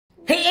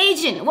Hey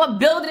agent, what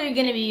build are you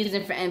gonna be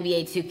using for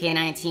NBA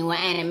 2K19? What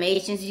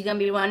animations you gonna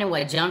be running?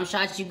 What jump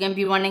shots you gonna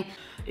be running?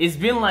 It's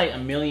been like a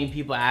million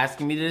people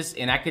asking me this,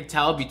 and I could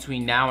tell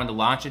between now and the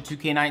launch of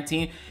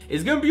 2K19,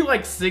 it's gonna be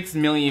like 6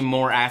 million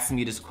more asking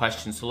me this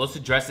question. So let's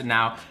address it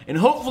now, and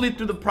hopefully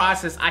through the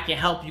process, I can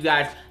help you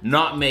guys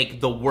not make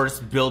the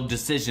worst build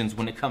decisions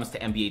when it comes to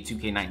NBA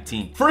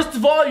 2K19. First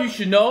of all, you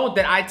should know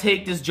that I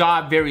take this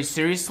job very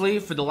seriously.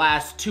 For the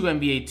last 2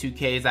 NBA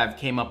 2Ks, I've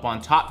came up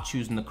on top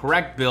choosing the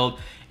correct build.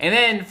 And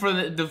then for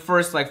the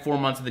first like 4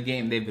 months of the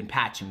game, they've been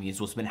patching me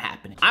is what's been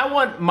happening. I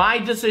want my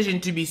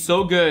decision to be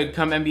so good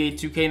come NBA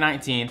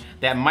 2K19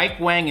 that Mike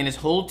Wang and his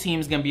whole team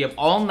is gonna be up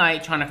all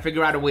night trying to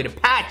figure out a way to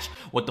patch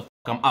what the fuck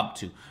I'm up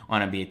to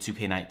on NBA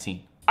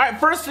 2K19. All right,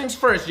 first things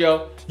first,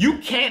 yo. You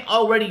can't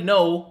already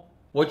know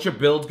what your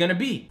build's gonna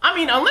be. I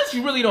mean, unless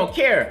you really don't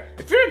care.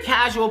 If you're a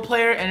casual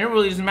player and it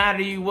really doesn't matter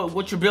to you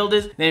what your build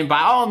is, then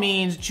by all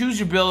means, choose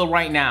your build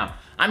right now.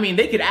 I mean,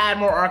 they could add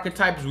more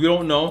archetypes, we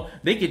don't know.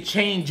 They could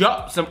change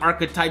up some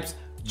archetypes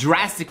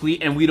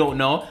drastically and we don't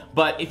know.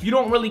 But if you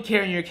don't really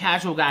care and you're a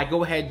casual guy,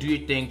 go ahead, do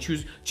your thing.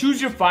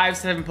 Choose your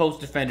 5'7"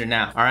 post defender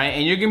now, all right?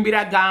 And you're gonna be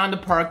that guy on the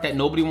park that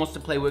nobody wants to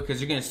play with because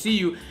you're gonna see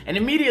you and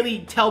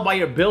immediately tell by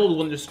your build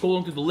when they're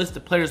scrolling through the list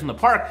of players in the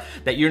park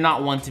that you're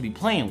not one to be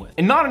playing with.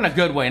 And not in a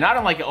good way, not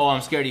in like, oh,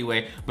 I'm scared of you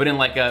way, but in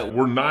like a,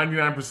 we're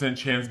 99%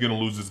 chance gonna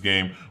lose this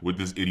game with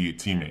this idiot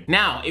teammate.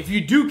 Now, if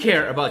you do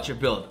care about your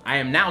build, I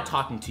am now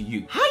talking to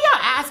you. How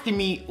y'all asking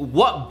me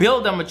what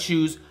build I'm gonna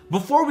choose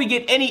before we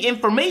get any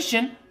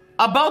information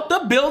about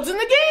the builds in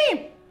the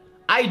game?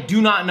 I do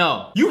not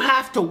know. You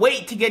have to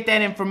wait to get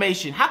that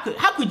information. How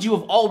could you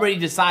have already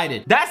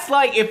decided? That's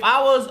like if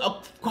I was a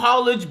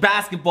college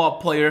basketball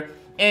player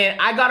and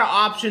I got an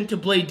option to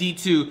play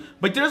D2,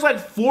 but there's like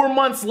 4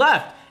 months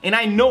left. And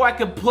I know I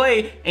could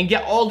play and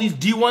get all these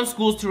D1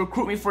 schools to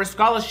recruit me for a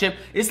scholarship.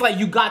 It's like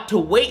you got to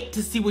wait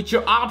to see what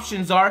your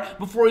options are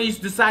before you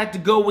decide to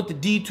go with the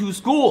D2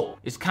 school.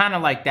 It's kind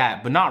of like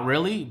that, but not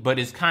really, but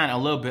it's kind of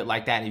a little bit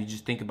like that if you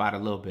just think about it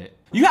a little bit.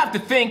 You have to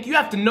think, you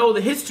have to know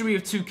the history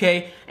of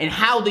 2K and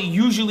how they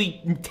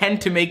usually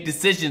tend to make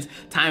decisions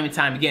time and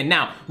time again.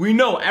 Now, we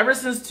know ever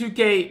since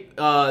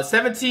 2K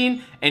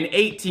 17 and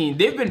 18,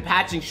 they've been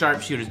patching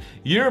sharpshooters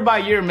year by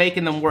year,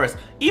 making them worse.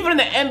 Even in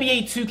the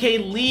NBA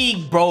 2K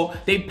League, bro,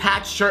 they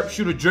patch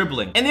sharpshooter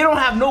dribbling. And they don't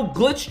have no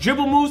glitch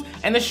dribble moves,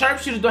 and the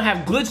sharpshooters don't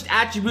have glitched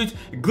attributes,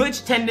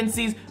 glitched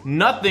tendencies,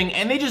 nothing,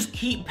 and they just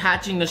keep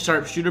patching the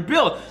sharpshooter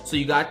build. So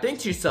you gotta think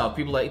to yourself,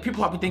 people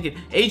probably thinking,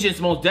 Agent's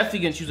most definitely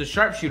gonna choose a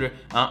sharpshooter.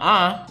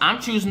 I'm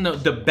choosing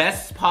the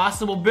best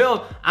possible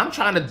build. I'm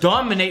trying to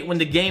dominate when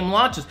the game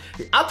launches.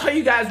 I'll tell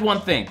you guys one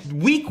thing.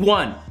 Week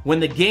 1, when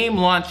the game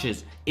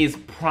launches, is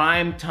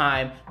prime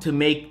time to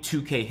make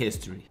 2K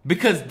history.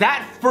 Because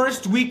that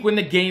first week when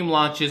the game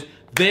launches,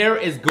 there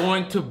is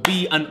going to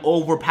be an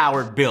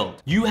overpowered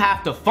build. You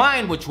have to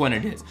find which one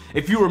it is.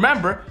 If you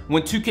remember,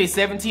 when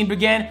 2K17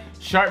 began,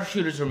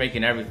 sharpshooters were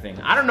making everything.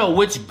 I don't know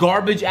which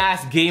garbage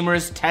ass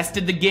gamers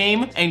tested the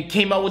game and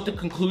came out with the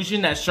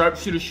conclusion that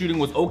sharpshooter shooting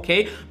was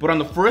okay, but on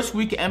the first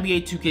week of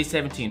NBA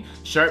 2K17,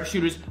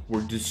 sharpshooters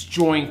were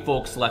destroying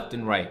folks left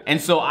and right. And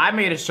so I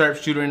made a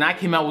sharpshooter and I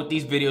came out with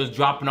these videos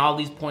dropping all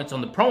these points on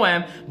the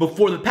Pro-Am.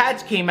 Before the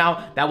patch came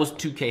out, that was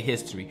 2K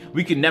history.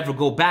 We could never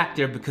go back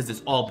there because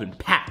it's all been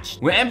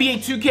patched. When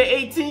NBA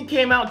 2K18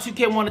 came out,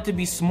 2K wanted to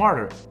be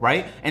smarter,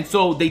 right? And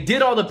so they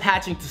did all the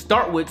patching to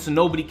start with so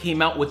nobody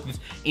came out with this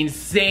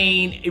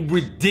insane,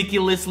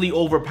 ridiculously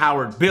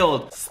overpowered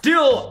build.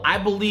 Still, I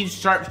believe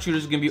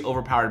sharpshooters are gonna be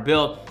overpowered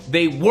build.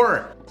 They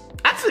were.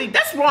 Actually,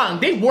 that's wrong.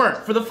 They weren't.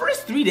 For the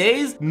first 3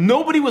 days,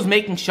 nobody was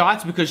making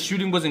shots because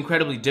shooting was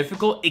incredibly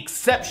difficult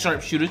except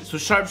sharpshooters, so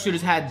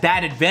sharpshooters had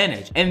that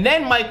advantage. And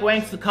then Mike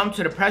Wang succumbed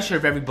to the pressure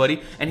of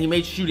everybody and he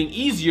made shooting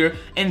easier,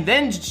 and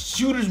then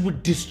shooters were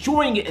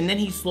destroying it, and then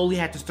he slowly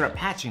had to start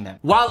patching them.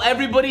 While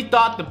everybody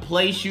thought the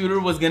play shooter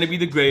was gonna be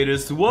the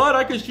greatest, what?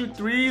 I can shoot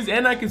threes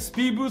and I can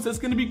speed boost, that's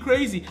gonna be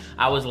crazy.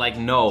 I was like,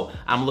 no,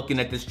 I'm looking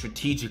at this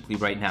strategically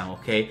right now,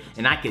 okay?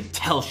 And I could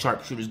tell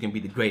sharpshooter's gonna be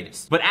the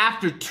greatest. But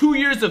after 2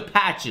 years of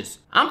patches,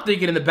 I'm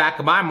thinking in the back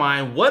of my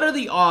mind, what are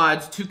the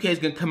odds 2K is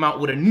gonna come out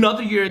with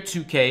another year of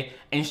 2K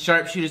and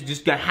sharpshooters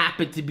just gonna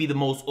happen to be the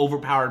most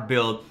overpowered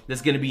build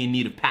that's gonna be in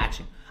need of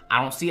patching?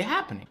 I don't see it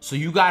happening. So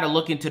you gotta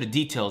look into the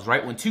details,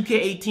 right? When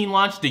 2K18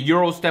 launched, the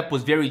Euro step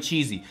was very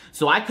cheesy.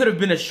 So I could have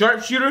been a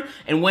sharpshooter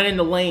and went in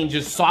the lane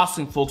just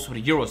saucing folks with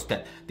a Euro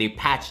step. They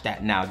patched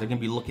that now. They're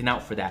gonna be looking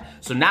out for that.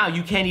 So now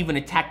you can't even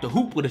attack the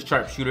hoop with a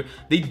sharpshooter.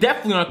 They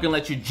definitely aren't gonna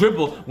let you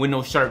dribble with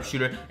no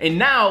sharpshooter. And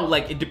now,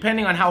 like,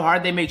 depending on how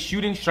hard they make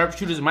shooting,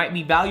 sharpshooters might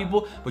be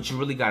valuable, but you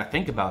really gotta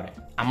think about it.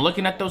 I'm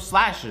looking at those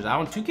slashers.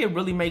 2K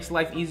really makes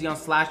life easy on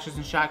slashers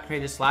and shot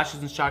creators.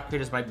 Slashers and shot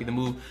creators might be the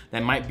move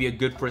that might be a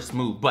good first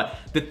move. But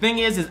the thing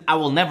is I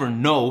will never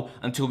know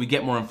until we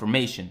get more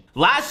information.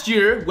 Last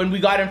year, when we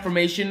got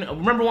information,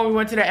 remember when we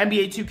went to the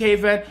NBA 2K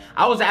event?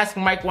 I was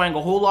asking Mike Wang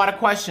a whole lot of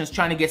questions,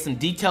 trying to get some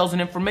details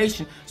and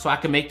information so I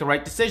could make the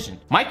right decision.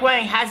 Mike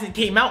Wang hasn't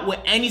came out with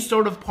any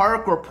sort of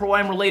park or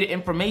Pro-Am related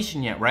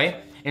information yet,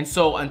 right? And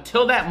so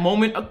until that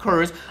moment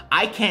occurs,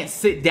 I can't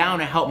sit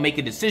down and help make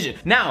a decision.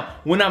 Now,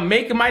 when I'm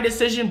making my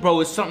decision, bro,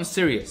 it's something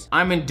serious.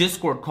 I'm in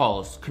Discord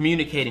calls,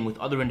 communicating with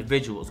other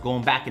individuals,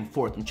 going back and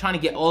forth. I'm trying to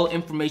get all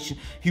information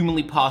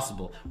humanly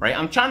possible, right?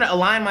 I'm trying to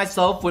align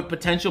myself with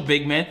potential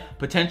big men,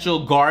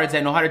 potential guards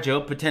that know how to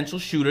drill, potential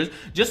shooters,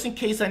 just in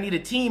case I need a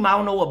team. I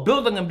don't know what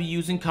build I'm gonna be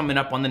using coming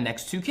up on the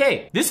next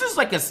 2K. This is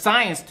like a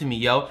science to me,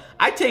 yo.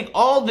 I take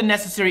all the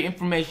necessary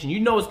information. You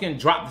know it's gonna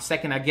drop the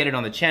second I get it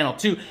on the channel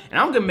too, and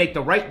I'm gonna make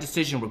the right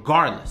decision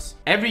regardless.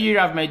 Every year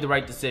I've made the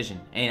right decision,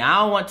 and I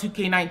don't want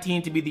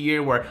 2K19 to be the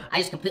year where I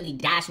just completely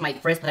dashed my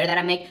first player that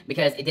I make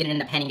because it didn't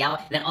end up panning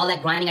out. Then all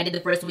that grinding I did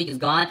the first week is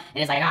gone,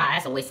 and it's like,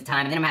 that's a waste of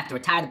time, and then I'm gonna have to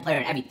retire the player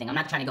and everything. I'm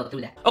not trying to go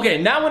through that.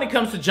 Okay, now when it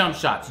comes to jump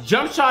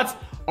shots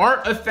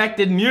aren't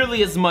affected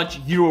nearly as much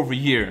year over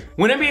year.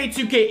 When NBA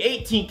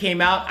 2K18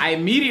 came out, I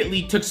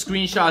immediately took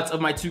screenshots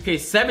of my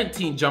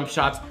 2K17 jump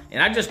shots,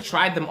 and I just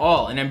tried them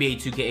all in NBA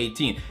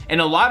 2K18.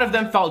 And a lot of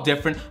them felt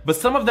different, but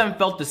some of them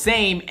felt the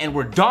same and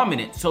were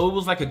dominant, so it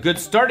was like a good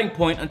starting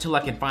point until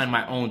I can find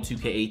my own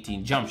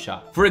 2K18 jump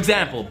shot. For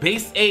example,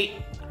 Base 8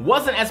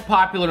 wasn't as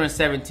popular in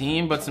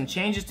 17, but some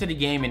changes to the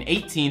game in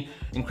 18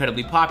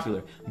 incredibly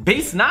popular.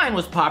 Base 9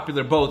 was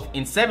popular both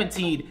in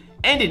 17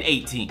 and in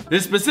 18.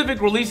 There's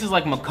specific releases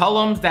like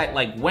McCollum's that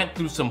like went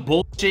through some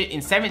bullshit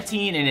in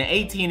 17, and in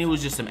 18 it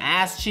was just some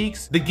ass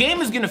cheeks. The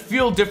game is gonna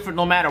feel different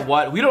no matter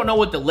what. We don't know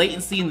what the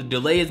latency and the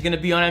delay is gonna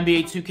be on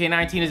NBA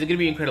 2K19. Is it gonna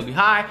be incredibly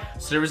high?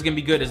 Server's gonna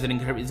be good? Is it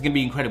gonna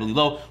be incredibly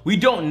low? We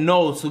don't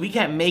know, so we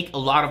can't make a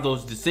lot of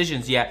those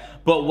decisions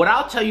yet. But what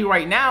I'll tell you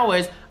right now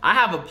is I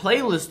have a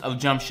playlist of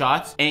jump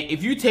shots, and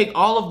if you take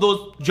all of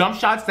those jump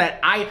shots that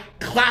I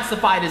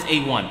classified as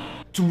A1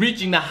 to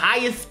reaching the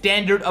highest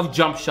standard of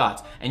jump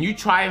shots, and you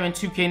try them in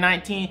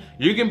 2K19,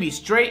 you're gonna be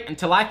straight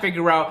until I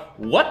figure out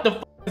what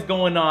the is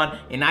going on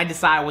and I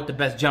decide what the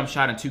best jump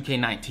shot in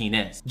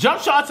 2K19 is.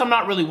 Jump shots I'm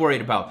not really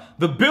worried about.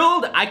 The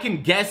build I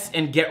can guess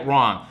and get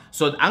wrong,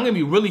 so I'm gonna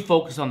be really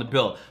focused on the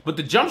build. But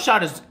the jump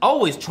shot is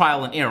always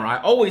trial and error. I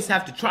always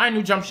have to try a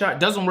new jump shot. It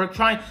doesn't work.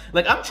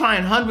 I'm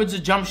trying hundreds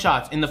of jump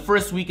shots in the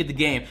first week of the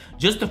game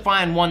just to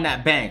find one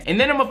that bangs. And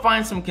then I'm gonna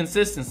find some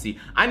consistency.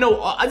 I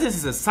know this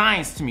is a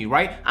science to me,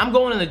 right? I'm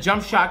going in the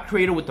jump shot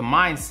creator with the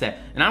mindset,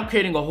 and I'm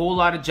creating a whole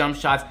lot of jump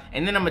shots,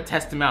 and then I'm gonna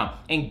test them out.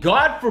 And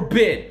God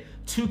forbid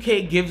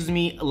 2K gives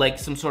me like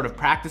some sort of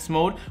practice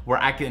mode where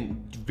I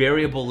can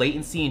variable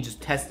latency and just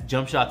test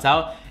jump shots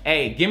out.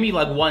 Hey, give me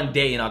like 1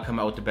 day and I'll come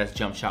out with the best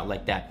jump shot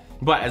like that.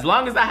 But as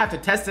long as I have to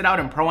test it out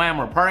in Pro-Am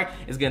or Park,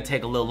 it's gonna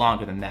take a little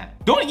longer than that.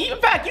 In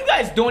fact, you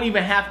guys don't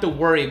even have to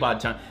worry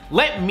about jump.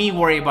 Let me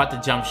worry about the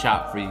jump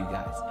shot for you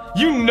guys.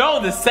 You know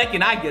the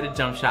second I get a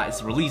jump shot,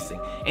 it's releasing.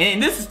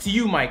 And this is to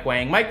you, Mike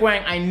Wang. Mike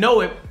Wang, I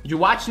know it. You're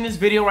watching this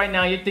video right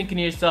now, you're thinking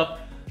to yourself,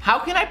 how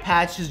can I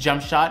patch his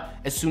jump shot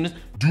as soon as...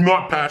 Do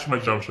not patch my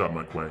jump shot,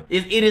 Mike Wang.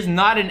 It is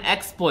not an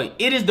exploit.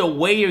 It is the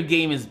way your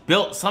game is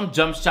built. Some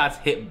jump shots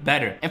hit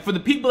better. And for the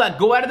people that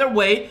go out of their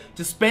way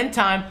to spend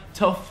time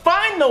to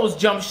find those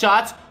jump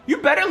shots, you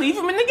better leave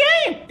them in the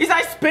game. Because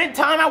I spent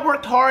time, I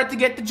worked hard to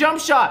get the jump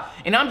shot,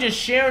 and I'm just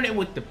sharing it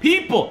with the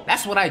people.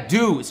 That's what I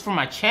do. It's for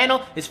my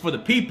channel, it's for the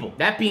people.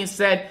 That being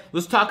said,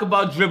 let's talk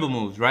about dribble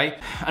moves, right?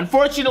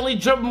 Unfortunately,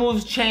 dribble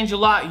moves change a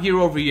lot year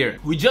over year.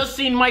 We just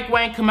seen Mike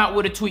Wang come out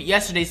with a tweet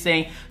yesterday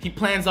saying he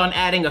plans on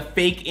adding a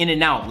fake in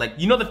and out. Like,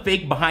 you know the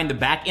fake behind the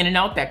back in and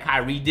out that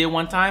Kyrie did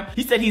one time?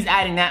 He said he's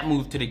adding that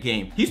move to the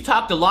game. He's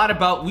talked a lot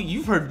about,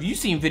 you've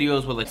seen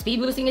videos where like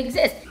speed boosting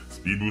exists.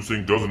 Speed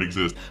boosting doesn't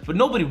exist. But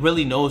nobody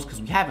really knows because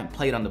we haven't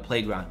played on the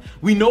playground.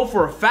 We know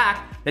for a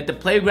fact that the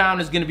playground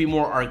is gonna be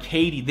more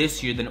arcadey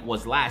this year than it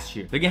was last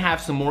year. They're gonna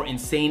have some more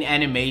insane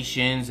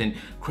animations and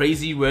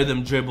crazy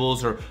rhythm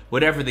dribbles or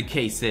whatever the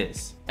case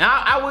is. And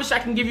I wish I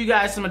can give you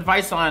guys some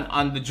advice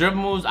on the dribble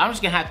moves. I'm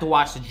just gonna have to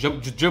watch the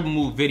dribble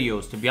move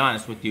videos, to be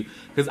honest with you,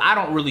 because I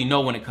don't really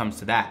know when it comes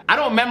to that. I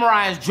don't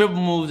memorize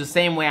dribble moves the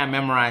same way I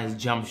memorize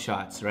jump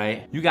shots,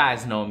 right? You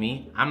guys know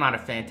me. I'm not a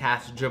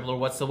fantastic dribbler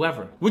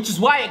whatsoever, which is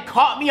why it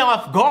caught me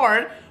off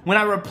guard when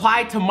I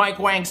replied to Mike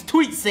Wang's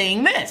tweet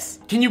saying this.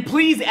 Can you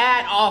please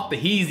add off the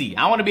heezy?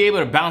 I wanna be able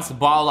to bounce the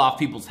ball off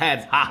people's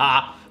heads,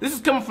 haha. This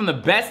is coming from the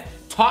best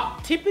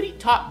tippity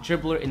top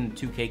dribbler in the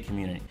 2K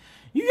community.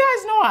 You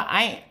guys know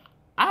I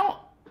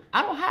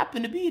don't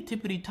happen to be a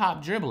tippity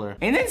top dribbler.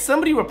 And then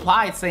somebody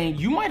replied saying,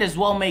 you might as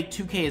well make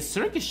 2K a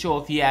circus show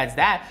if he adds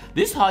that.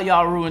 This how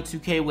y'all ruin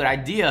 2K with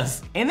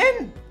ideas. And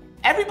then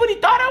everybody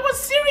thought I was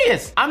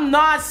serious. I'm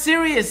not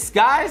serious,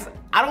 guys.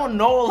 I don't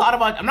know a lot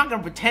about, I'm not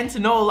gonna pretend to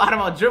know a lot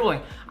about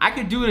dribbling. I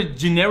could do the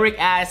generic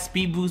ass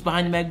speed boost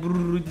behind the back,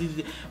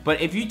 but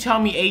if you tell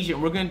me,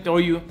 Agent, we're gonna throw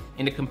you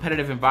in a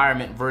competitive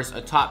environment versus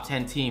a top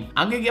 10 team,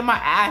 I'm gonna get my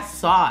ass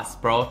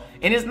sauced, bro.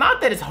 And it's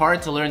not that it's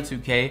hard to learn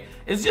 2K,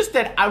 it's just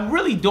that I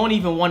really don't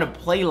even wanna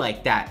play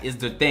like that is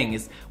the thing.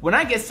 Is when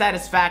I get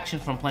satisfaction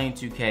from playing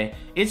 2K,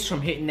 it's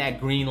from hitting that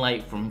green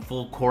light from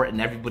full court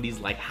and everybody's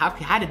like,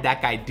 how did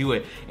that guy do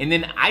it? And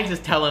then I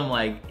just tell him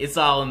like, it's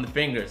all in the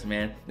fingers,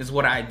 man. It's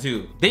what I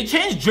do. They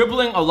changed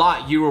dribbling a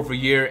lot year over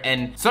year,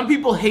 and some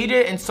people hate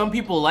it and some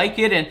people like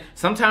it, and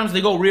sometimes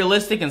they go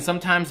realistic and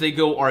sometimes they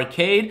go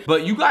arcade.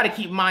 But you gotta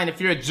keep in mind, if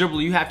you're a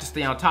dribbler, you have to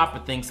stay on top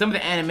of things. Some of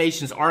the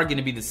animations are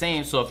gonna be the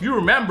same. So if you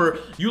remember,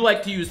 you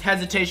like to use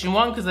hesitation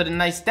 1 because of the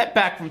nice step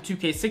back from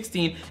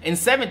 2K16 and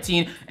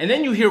 17, and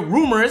then you hear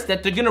rumors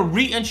that they're gonna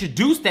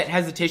reintroduce that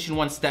hesitation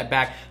 1 step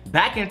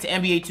back into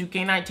NBA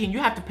 2K19. You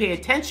have to pay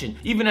attention.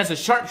 Even as a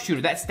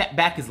sharpshooter, that step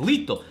back is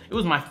lethal. It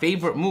was my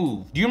favorite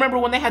move. Do you remember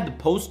when they had the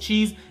post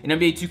cheese in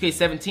NBA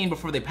 2K17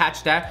 before they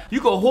patched that? You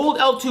could hold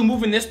L2,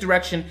 move in this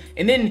direction,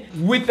 and then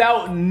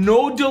without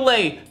no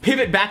delay,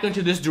 pivot back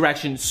into this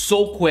direction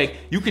so quick,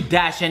 you could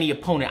dash any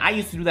opponent. I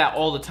used to do that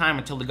all the time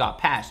until it got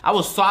patched. I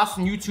was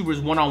saucing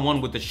YouTubers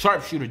one-on-one with the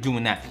sharpshooter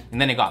doing that,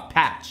 and then it got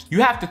patched.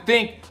 You have to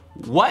think,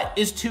 what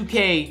is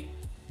 2K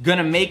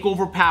gonna make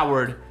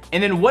overpowered?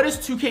 And then what is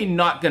 2K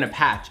not gonna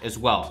patch as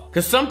well?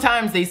 Because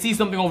sometimes they see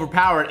something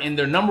overpowered and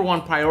their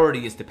 #1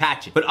 priority is to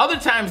patch it. But other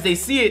times they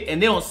see it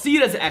and they don't see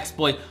it as an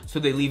exploit,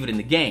 so they leave it in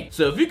the game.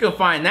 So if you can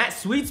find that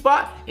sweet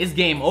spot, it's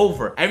game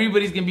over.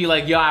 Everybody's gonna be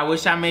like, yo, I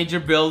wish I made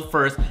your build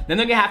first. Then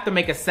they're gonna have to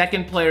make a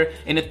second player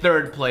and a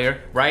third player,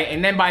 right?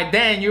 And then by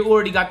then, you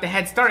already got the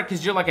head start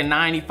because you're like a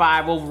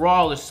 95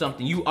 overall or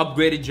something. You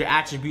upgraded your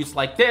attributes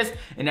like this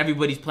and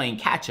everybody's playing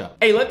catch up.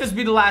 Hey, let this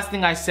be the last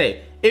thing I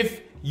say.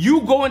 If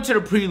you go into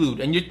the prelude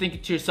and you're thinking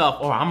to yourself,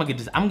 oh, I'm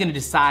gonna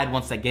decide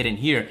once I get in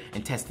here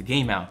and test the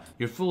game out.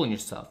 You're fooling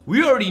yourself.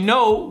 We already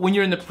know when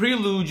you're in the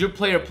prelude, your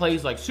player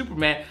plays like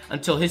Superman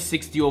until his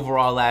 60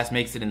 overall last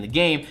makes it in the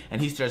game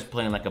and he starts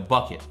playing like a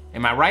bucket.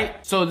 Am I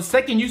right? So the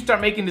second you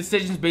start making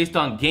decisions based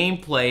on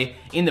gameplay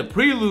in the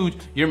prelude,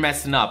 you're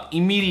messing up.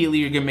 Immediately,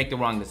 you're gonna make the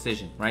wrong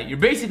decision, right? You're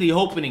basically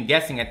hoping and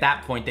guessing at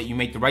that point that you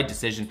make the right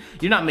decision.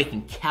 You're not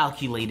making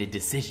calculated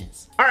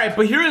decisions. All right,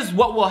 but here's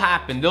what will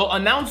happen. They'll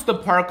announce the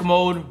park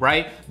mode,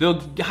 right?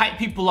 They'll hype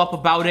people up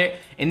about it,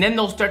 and then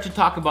they'll start to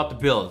talk about the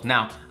builds.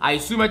 Now, I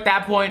assume at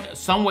that point,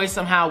 some way,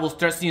 somehow, we'll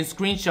start seeing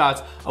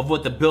screenshots of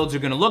what the builds are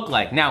gonna look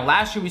like. Now,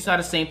 last year we saw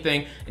the same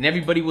thing, and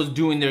everybody was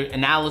doing their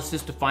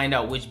analysis to find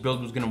out which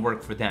build was gonna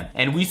work for them.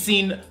 And we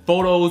seen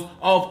photos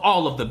of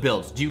all of the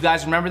builds. Do you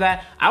guys remember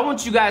that? I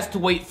want you guys to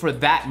wait for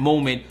that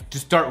moment to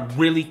start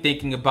really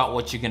thinking about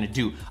what you're gonna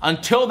do.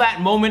 Until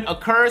that moment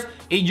occurs,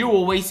 you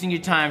are wasting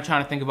your time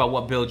trying to think about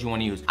what build you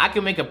wanna use. I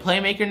can make a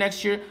playmaker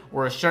next year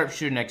or a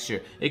sharpshooter next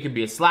year. It could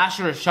be a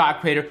slasher, a shot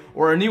creator,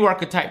 or a new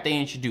archetype they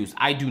introduce.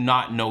 I do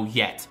not know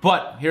yet.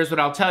 But here's what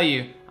I'll tell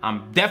you.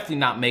 I'm definitely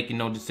not making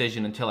no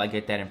decision until I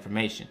get that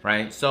information,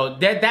 right? So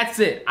that's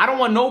it. I don't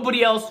want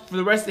nobody else for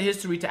the rest of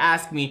history to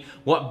ask me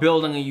what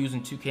build I'm gonna use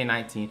in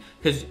 2K19,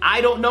 because I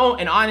don't know,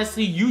 and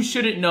honestly, you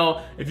shouldn't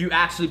know if you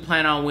actually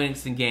plan on winning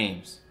some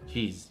games.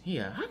 Jeez,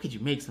 yeah, how could you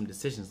make some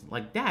decisions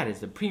like that?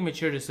 Is a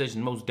premature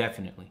decision, most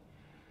definitely.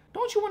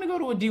 Don't you want to go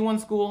to a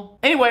D1 school?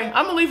 Anyway,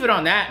 I'm gonna leave it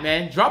on that,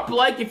 man. Drop a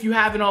like if you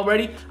haven't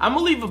already. I'm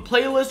gonna leave a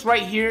playlist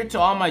right here to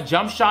all my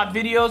jump shot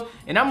videos,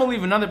 and I'm gonna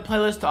leave another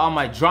playlist to all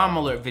my drama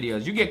alert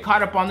videos. You get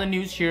caught up on the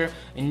news here,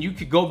 and you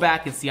could go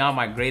back and see all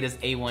my greatest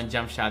A1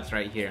 jump shots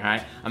right here, all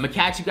right? I'm gonna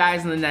catch you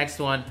guys in the next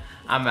one.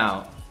 I'm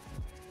out.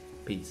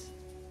 Peace.